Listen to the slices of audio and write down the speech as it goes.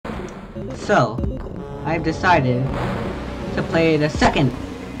So, I've decided to play the second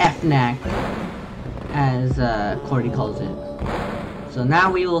FNAC, as Cordy calls it. So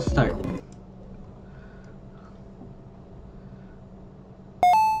now we will start.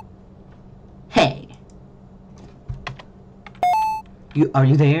 Hey! Are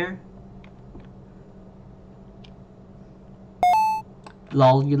you there?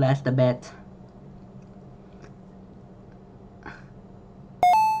 Lol, you lost a bet.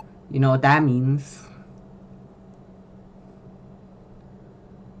 You know what that means.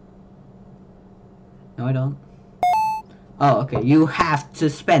 No, I don't. Oh, okay. You have to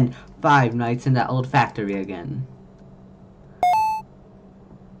spend 5 nights in that old factory again.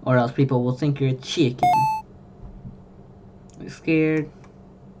 Or else people will think you're a chicken. I'm scared.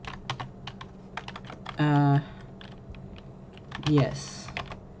 Yes.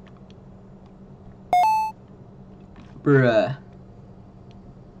 Bruh.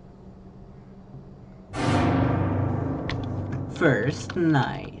 First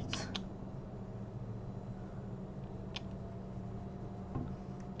night.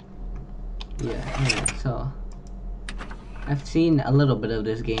 Yeah, alright, so I've seen a little bit of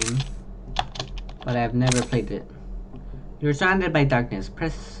this game, but I've never played it. You're surrounded by darkness.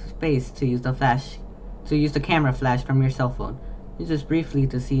 Press space to use the camera flash from your cell phone. Use this briefly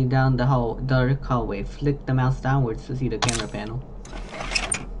to see down the dark hallway. Flick the mouse downwards to see the camera panel.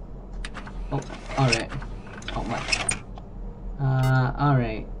 Oh, alright. Oh my.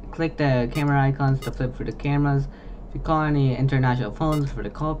 Alright. Click the camera icons to flip through the cameras. If you call any international phones for the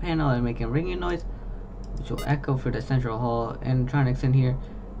call panel and make a ringing noise, which will echo for the central hall. Animatronics in here,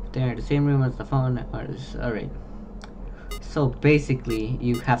 if they're in the same room as the phone. Alright. So basically,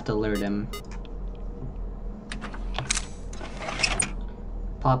 you have to lure them.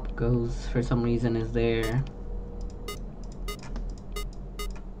 Pop Goes, for some reason, is there.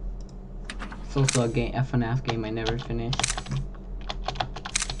 It's also a FNAF game I never finished.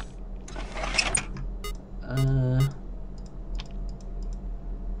 I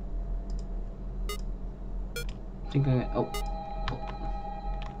think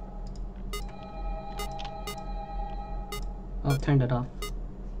Oh, turned it off.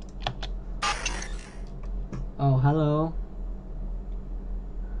 Oh, hello.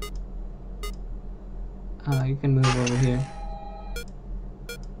 You can move over here.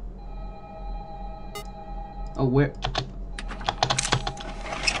 Oh, where'd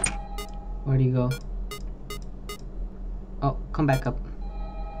he go? Oh, come back up.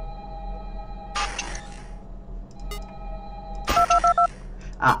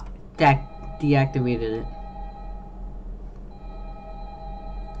 Ah, that deactivated it.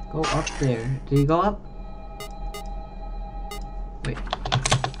 Go up there. Did he go up? Wait.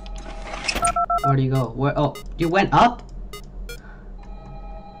 Where'd he go? Where? Oh, you went up?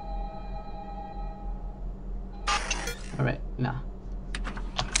 Alright, nah.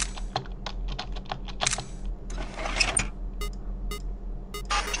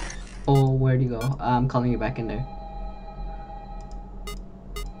 Oh, where'd he go? I'm calling you back in there.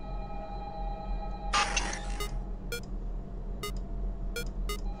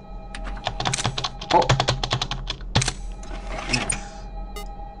 Oh! Nice.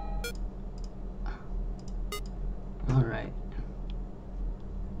 Alright.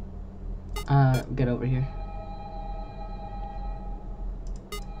 Get over here.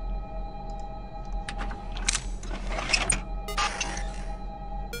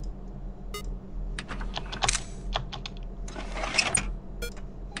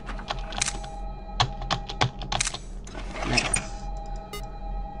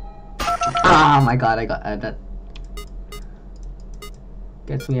 Oh my god, I got that.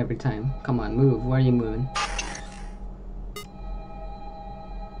 Gets me every time. Come on, move. Where are you moving?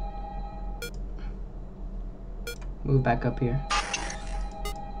 Move back up here.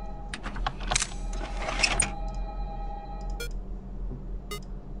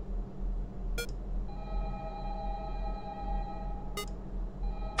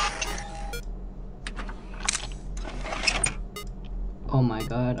 Oh my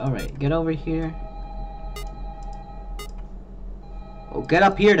god, alright, get over here. Oh, get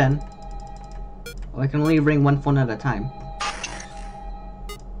up here then. Oh, I can only bring one phone at a time.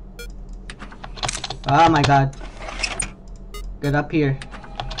 Oh my god. Get up here.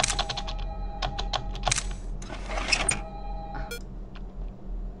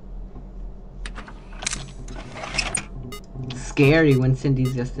 Scary when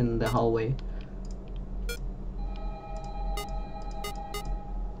Cindy's just in the hallway.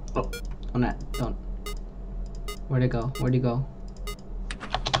 Oh, no, don't. Where'd it go? Where'd he go?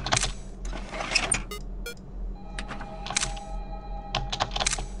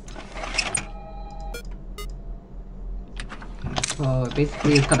 So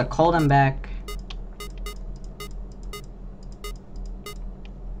basically it's gonna call them back.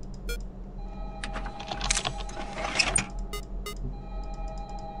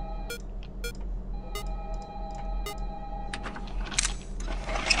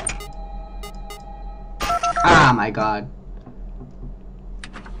 Ah, my god.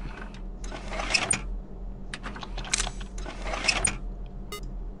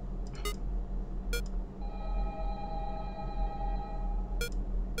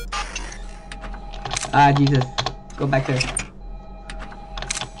 Ah, Jesus. Go back there.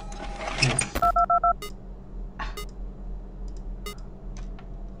 Nice.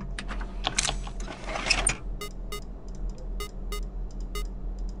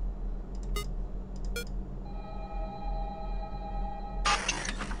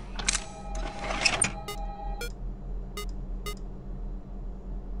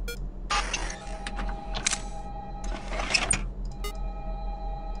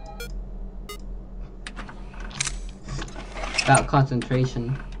 About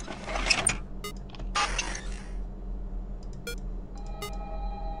concentration.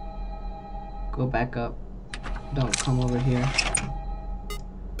 Go back up. Don't come over here.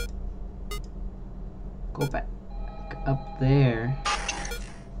 Go back up there.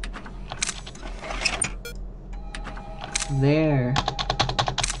 There.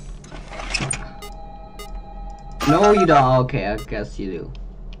 No, you don't. Okay, I guess you do.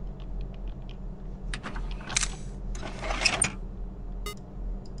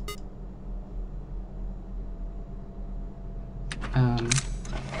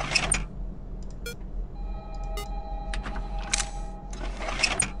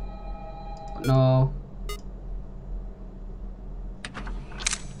 No.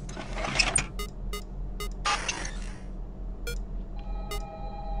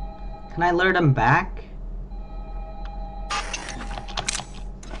 Can I lure them back?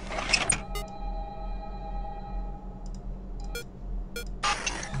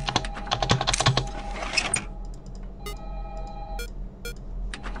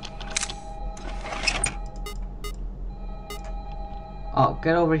 Oh,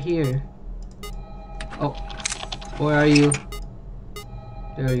 get over here. Oh, where are you?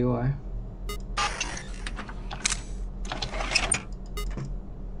 There you are.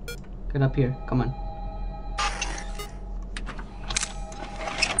 Get up here, come on.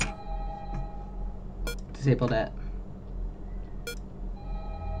 Disable that.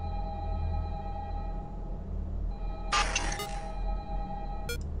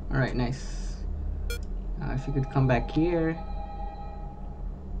 Alright, nice. Now if you could come back here.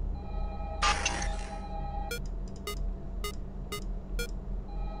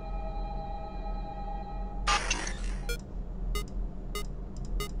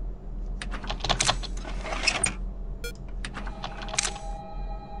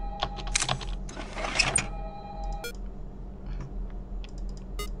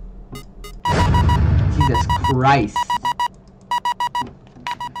 Jesus Christ.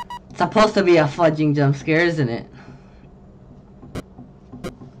 It's supposed to be a fudging jump scare, isn't it?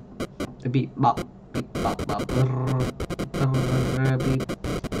 The beep bop, beep bop bop, beep.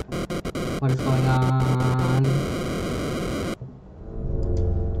 What is going on?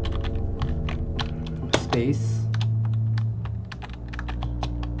 Space.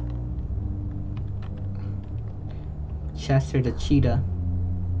 Chester the cheetah.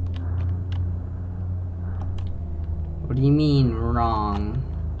 What do you mean, wrong?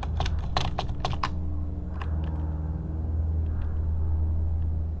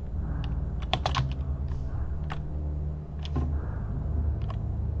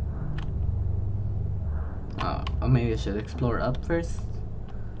 Oh, maybe I should explore up first.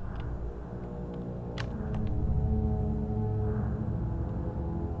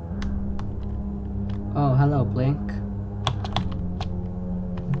 Oh, hello, Blink.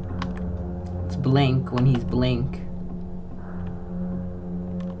 It's Blink when he's Blink.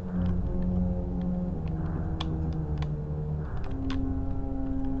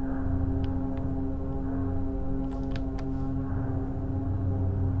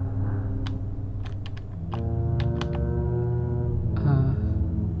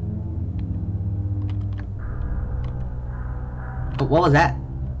 What was that?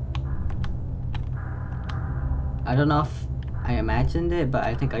 I don't know if I imagined it, but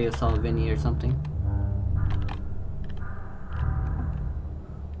I think I just saw Vinny or something.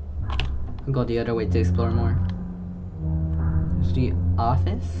 I'll go the other way to explore more. There's the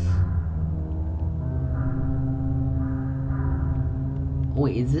office.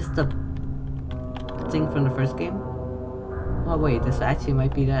 Wait, is this the thing from the first game? Oh wait, this actually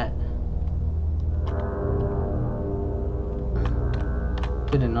might be that.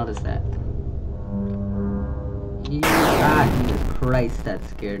 Didn't notice that. Ah, Jesus Christ, that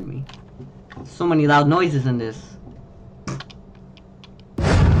scared me. So many loud noises in this.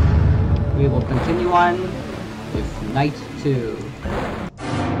 We will continue on with night 2.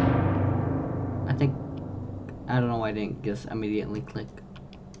 I don't know why I didn't just immediately click.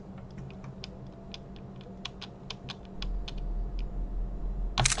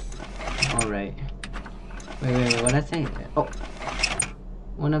 Alright. Wait, what did I say? Oh!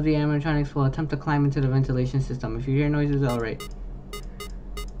 One of the animatronics will attempt to climb into the ventilation system. If you hear noises, alright.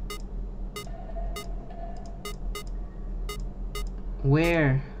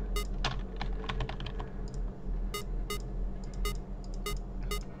 Where?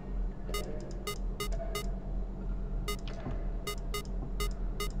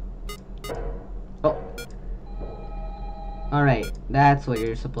 Oh. Alright, that's what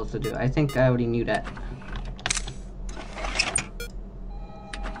you're supposed to do. I think I already knew that.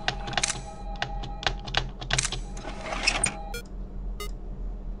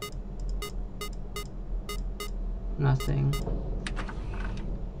 Nothing.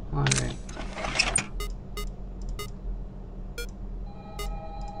 Alright.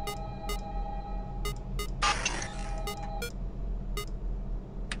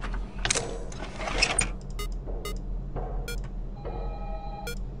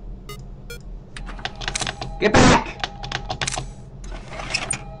 Get back!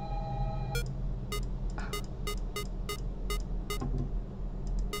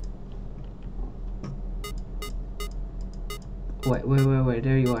 Wait,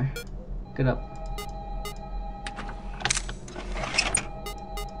 there you are. Get up.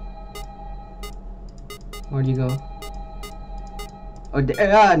 Where'd you go?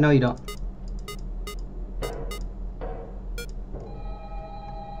 Oh, no you don't.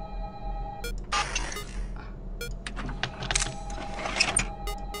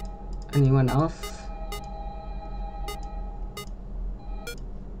 Anyone else?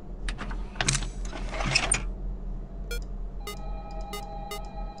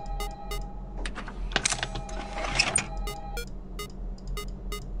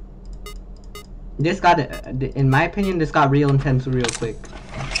 This got, in my opinion, this got real intense real quick.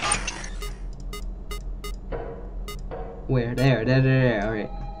 Where? There, alright.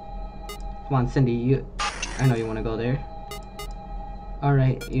 Come on, Cindy, I know you wanna go there.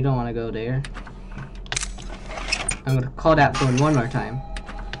 Alright, you don't wanna go there. I'm gonna call that phone one more time.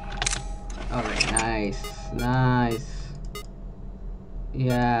 Alright, nice.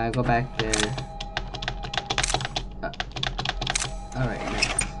 Yeah, go back there. Alright,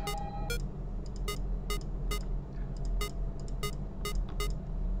 nice.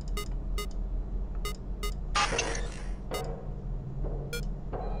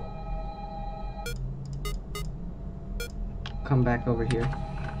 Come back over here.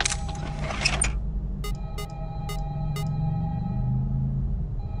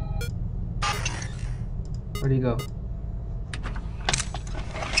 Where'd he go?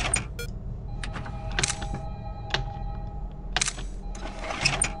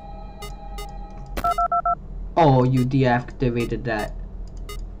 Oh, you deactivated that.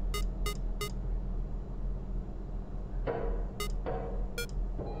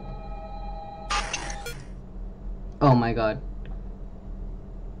 Oh my god.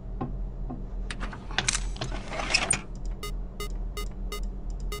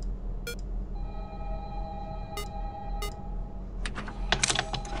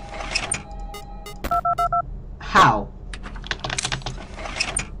 How?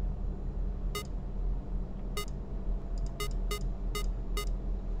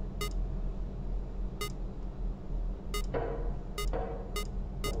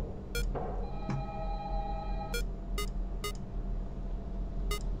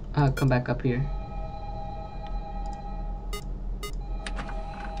 Come back up here.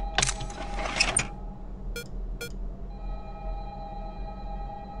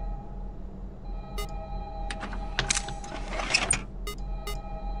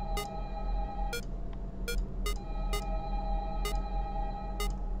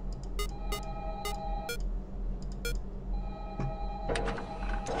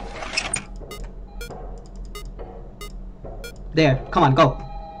 There, come on, go.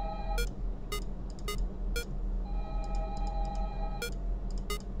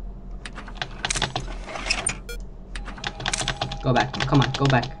 Go back, come on, go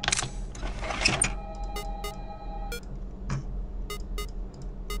back.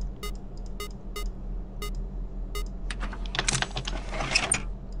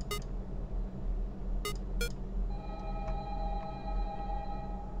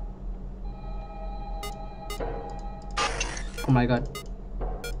 Oh my god.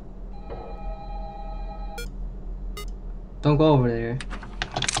 Don't go over there.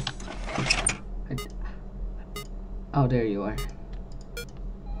 Oh, there you are.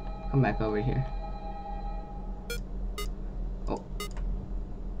 Come back over here. Oh.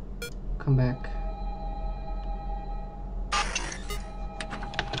 Come back.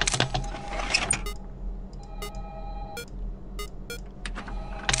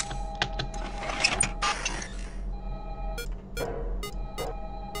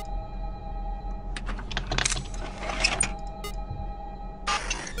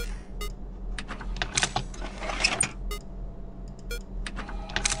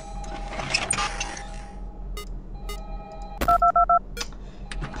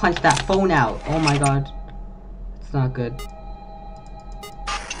 Punch that phone out. Oh my god. It's not good.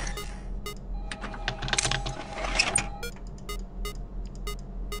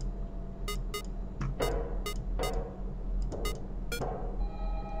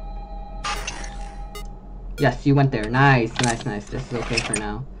 Yes, you went there. Nice, nice, nice. This is okay for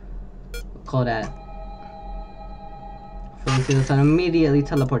now. We'll call that. Felicitas and immediately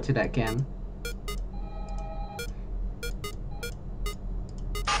teleport to that cam.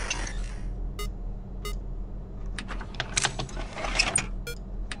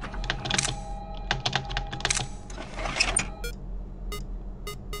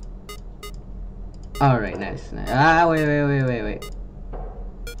 Alright, nice, nice. Ah, wait.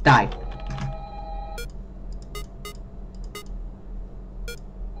 Die.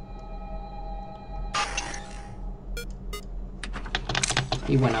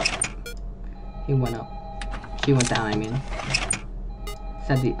 He went up. He went up. She went down, I mean.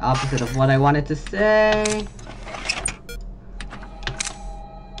 Said the opposite of what I wanted to say.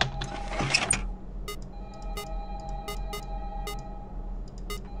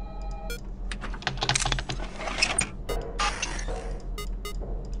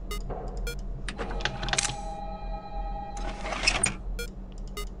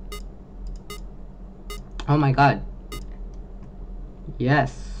 Oh my god.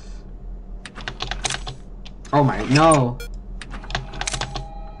 Yes. Oh my, no.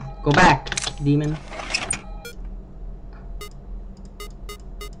 Go back, demon.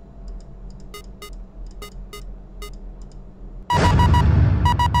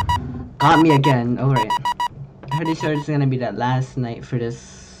 Got me again. Alright. Pretty sure it's gonna be that last night for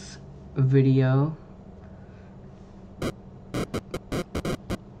this video.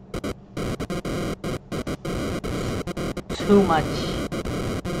 Too much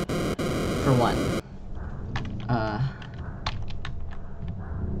for one.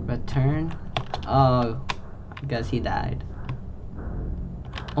 Return. Oh, I guess he died.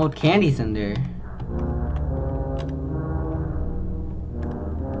 Old candy's in there.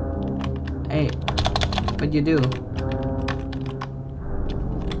 Hey, what'd you do?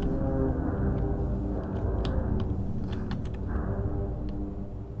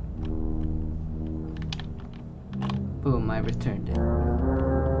 Boom, I returned it.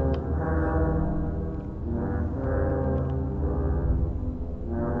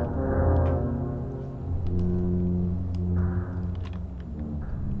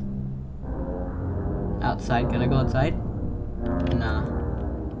 Outside, can I go outside? Nah.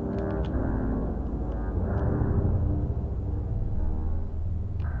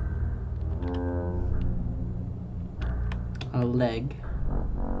 A leg.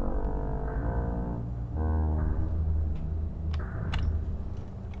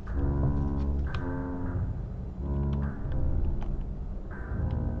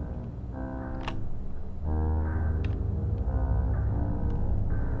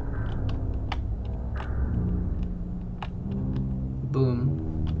 Boom.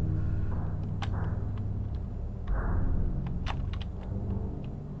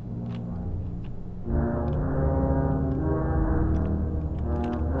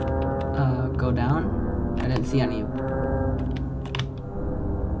 Go down? I didn't see any.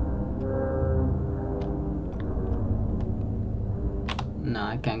 No,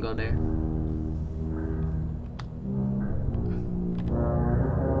 I can't go there.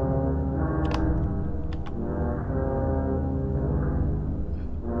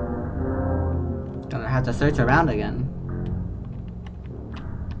 Gonna have to search around again.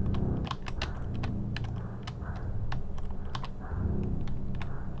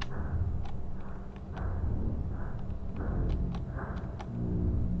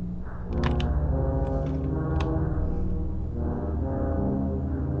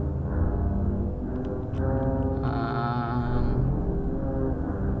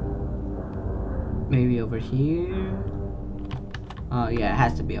 Maybe over here? Oh yeah, it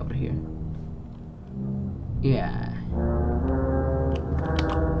has to be over here. Yeah.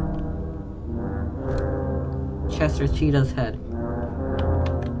 Chester Cheetah's head.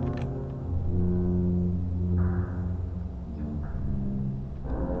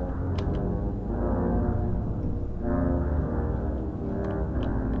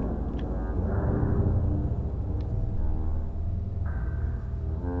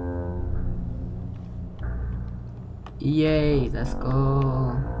 Yay, let's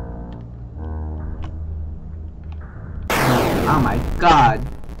go. Oh my god.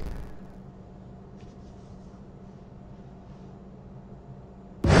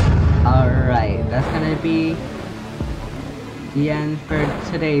 Alright, that's gonna be the end for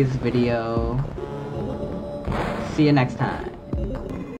today's video. See you next time.